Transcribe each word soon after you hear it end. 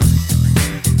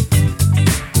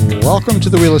Welcome to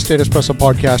the Real Estate Espresso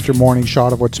Podcast, your morning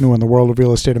shot of what's new in the world of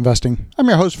real estate investing. I'm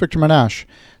your host, Victor Menashe.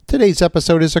 Today's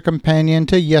episode is a companion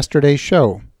to yesterday's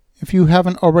show. If you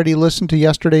haven't already listened to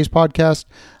yesterday's podcast,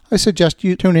 I suggest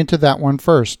you tune into that one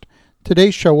first.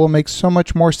 Today's show will make so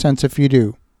much more sense if you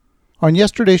do. On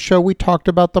yesterday's show, we talked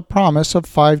about the promise of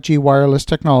 5G wireless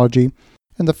technology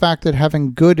and the fact that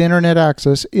having good internet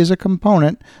access is a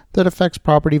component that affects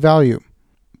property value.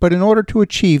 But in order to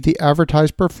achieve the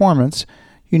advertised performance,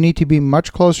 you need to be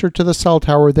much closer to the cell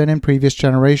tower than in previous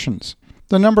generations.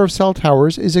 The number of cell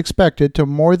towers is expected to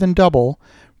more than double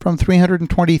from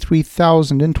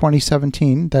 323,000 in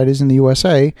 2017, that is in the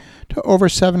USA, to over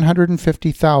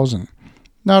 750,000.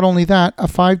 Not only that, a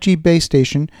 5G base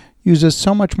station uses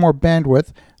so much more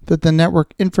bandwidth that the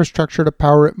network infrastructure to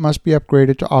power it must be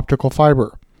upgraded to optical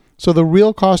fiber. So the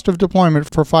real cost of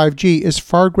deployment for 5G is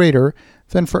far greater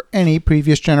than for any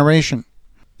previous generation.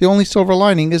 The only silver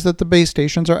lining is that the base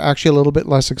stations are actually a little bit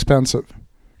less expensive.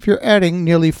 If you're adding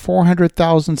nearly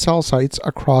 400,000 cell sites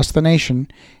across the nation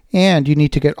and you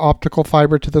need to get optical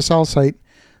fiber to the cell site,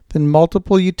 then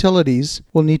multiple utilities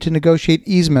will need to negotiate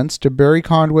easements to bury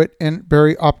conduit and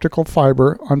bury optical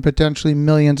fiber on potentially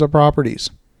millions of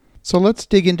properties. So let's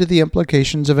dig into the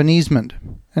implications of an easement.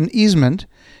 An easement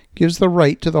gives the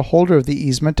right to the holder of the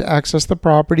easement to access the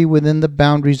property within the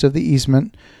boundaries of the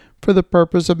easement for the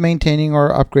purpose of maintaining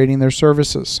or upgrading their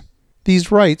services.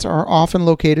 These rights are often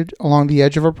located along the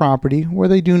edge of a property where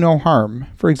they do no harm.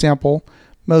 For example,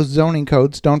 most zoning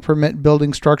codes don't permit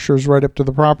building structures right up to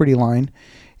the property line,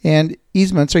 and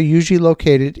easements are usually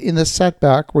located in the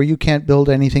setback where you can't build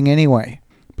anything anyway.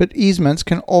 But easements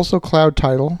can also cloud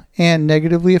title and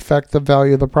negatively affect the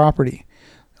value of the property.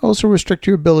 They also restrict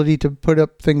your ability to put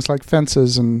up things like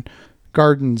fences and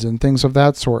gardens and things of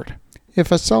that sort. If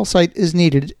a cell site is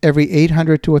needed every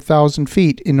 800 to 1,000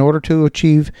 feet in order to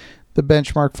achieve the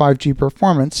benchmark 5G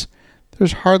performance,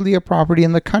 there's hardly a property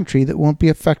in the country that won't be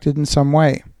affected in some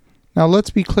way. Now let's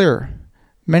be clear.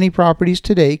 Many properties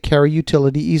today carry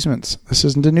utility easements. This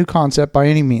isn't a new concept by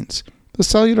any means. The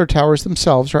cellular towers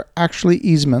themselves are actually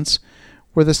easements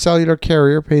where the cellular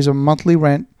carrier pays a monthly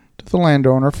rent to the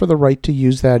landowner for the right to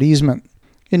use that easement.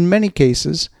 In many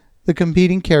cases, the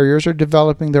competing carriers are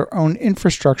developing their own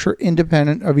infrastructure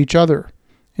independent of each other.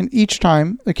 And each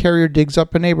time the carrier digs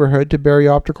up a neighborhood to bury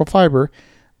optical fiber,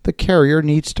 the carrier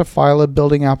needs to file a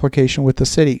building application with the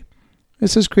city.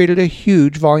 This has created a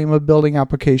huge volume of building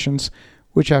applications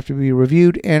which have to be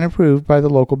reviewed and approved by the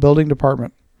local building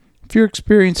department. If you're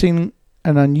experiencing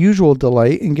an unusual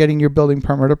delay in getting your building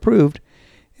permit approved,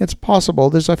 it's possible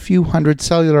there's a few hundred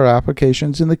cellular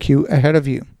applications in the queue ahead of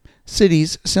you.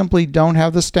 Cities simply don't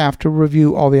have the staff to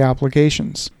review all the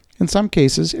applications. In some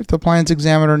cases, if the plans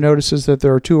examiner notices that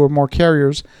there are 2 or more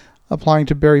carriers applying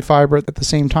to bury fiber at the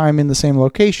same time in the same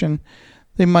location,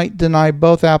 they might deny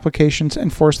both applications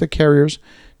and force the carriers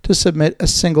to submit a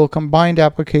single combined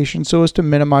application so as to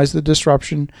minimize the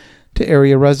disruption to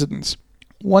area residents.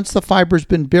 Once the fiber's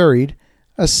been buried,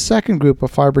 a second group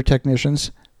of fiber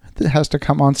technicians has to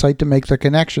come on site to make the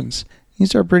connections.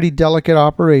 These are pretty delicate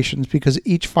operations because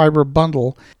each fiber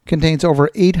bundle contains over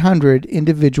 800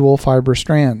 individual fiber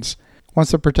strands.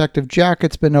 Once the protective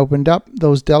jacket's been opened up,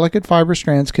 those delicate fiber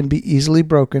strands can be easily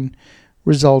broken,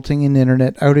 resulting in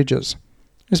internet outages.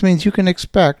 This means you can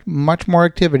expect much more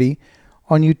activity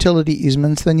on utility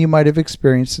easements than you might have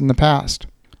experienced in the past.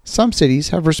 Some cities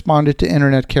have responded to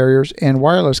internet carriers and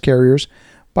wireless carriers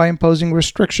by imposing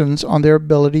restrictions on their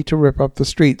ability to rip up the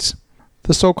streets.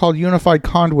 The so-called unified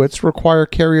conduits require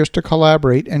carriers to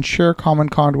collaborate and share common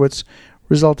conduits,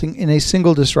 resulting in a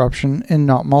single disruption and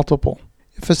not multiple.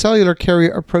 If a cellular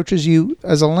carrier approaches you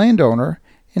as a landowner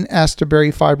and asks to bury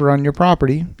fiber on your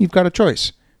property, you've got a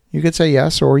choice. You could say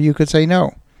yes or you could say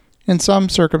no. In some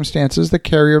circumstances, the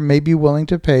carrier may be willing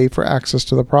to pay for access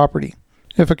to the property.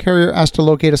 If a carrier asks to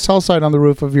locate a cell site on the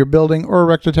roof of your building or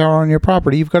erect a tower on your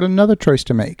property, you've got another choice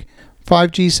to make.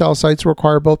 5G cell sites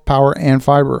require both power and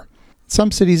fiber.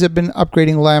 Some cities have been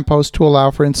upgrading lampposts to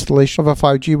allow for installation of a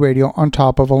 5G radio on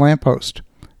top of a lamppost.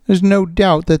 There's no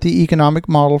doubt that the economic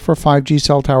model for 5G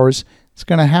cell towers is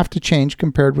going to have to change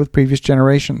compared with previous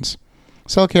generations.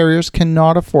 Cell carriers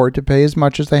cannot afford to pay as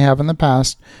much as they have in the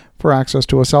past for access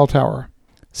to a cell tower.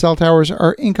 Cell towers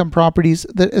are income properties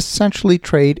that essentially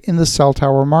trade in the cell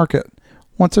tower market.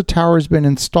 Once a tower has been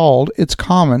installed, it's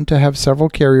common to have several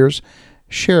carriers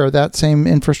share that same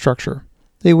infrastructure.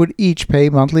 They would each pay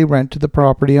monthly rent to the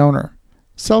property owner.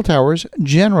 Cell towers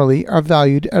generally are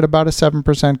valued at about a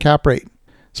 7% cap rate.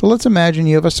 So let's imagine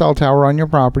you have a cell tower on your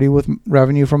property with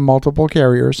revenue from multiple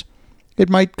carriers. It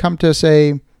might come to,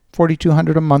 say,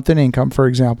 $4,200 a month in income, for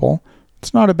example.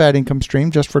 It's not a bad income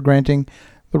stream just for granting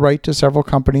the right to several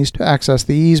companies to access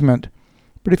the easement.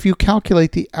 But if you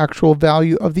calculate the actual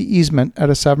value of the easement at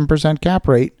a 7% cap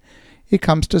rate, it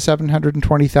comes to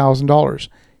 $720,000.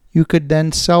 You could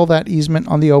then sell that easement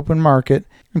on the open market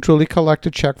and truly collect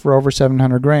a check for over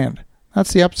 $700,000.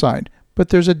 That's the upside, but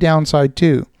there's a downside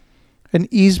too. An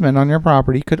easement on your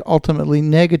property could ultimately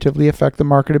negatively affect the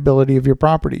marketability of your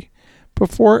property.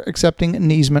 Before accepting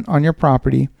an easement on your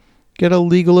property, get a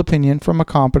legal opinion from a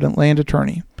competent land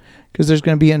attorney, because there's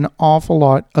going to be an awful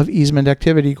lot of easement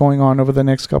activity going on over the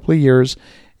next couple of years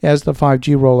as the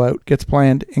 5G rollout gets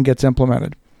planned and gets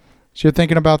implemented. So you're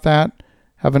thinking about that?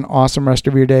 Have an awesome rest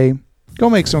of your day. Go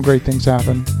make some great things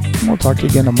happen. And we'll talk to you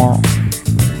again tomorrow.